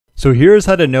So here's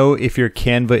how to know if your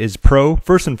Canva is Pro.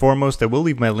 First and foremost, I will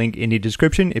leave my link in the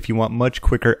description if you want much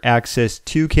quicker access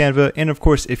to Canva. And of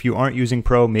course, if you aren't using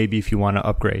Pro, maybe if you want to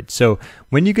upgrade. So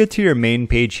when you get to your main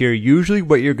page here, usually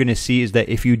what you're going to see is that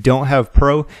if you don't have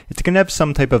Pro, it's going to have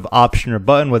some type of option or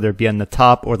button, whether it be on the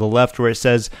top or the left where it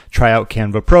says try out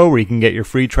Canva Pro, where you can get your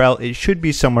free trial. It should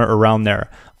be somewhere around there.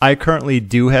 I currently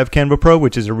do have Canva Pro,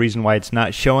 which is a reason why it's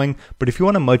not showing. But if you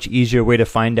want a much easier way to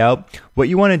find out, what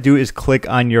you want to do is click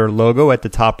on your logo at the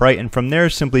top right, and from there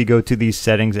simply go to the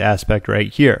settings aspect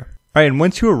right here. Alright, and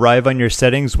once you arrive on your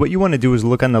settings, what you want to do is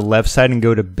look on the left side and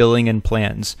go to billing and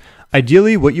plans.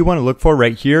 Ideally, what you want to look for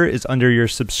right here is under your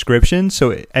subscription.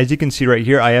 So as you can see right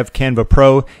here, I have Canva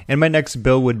Pro, and my next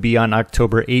bill would be on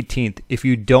October 18th. If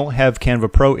you don't have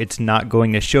Canva Pro, it's not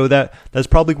going to show that. That's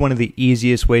probably one of the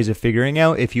easiest ways of figuring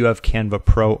out if you have Canva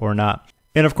Pro or not.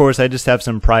 And of course, I just have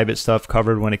some private stuff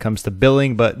covered when it comes to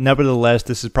billing, but nevertheless,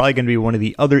 this is probably going to be one of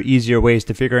the other easier ways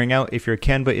to figuring out if your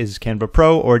Canva is Canva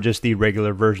Pro or just the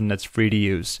regular version that's free to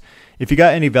use. If you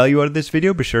got any value out of this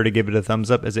video, be sure to give it a thumbs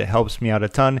up as it helps me out a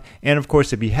ton. And of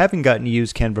course, if you haven't gotten to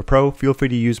use Canva Pro, feel free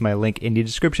to use my link in the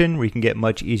description where you can get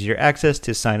much easier access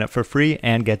to sign up for free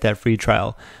and get that free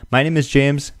trial. My name is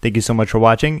James. Thank you so much for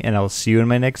watching, and I'll see you in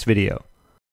my next video.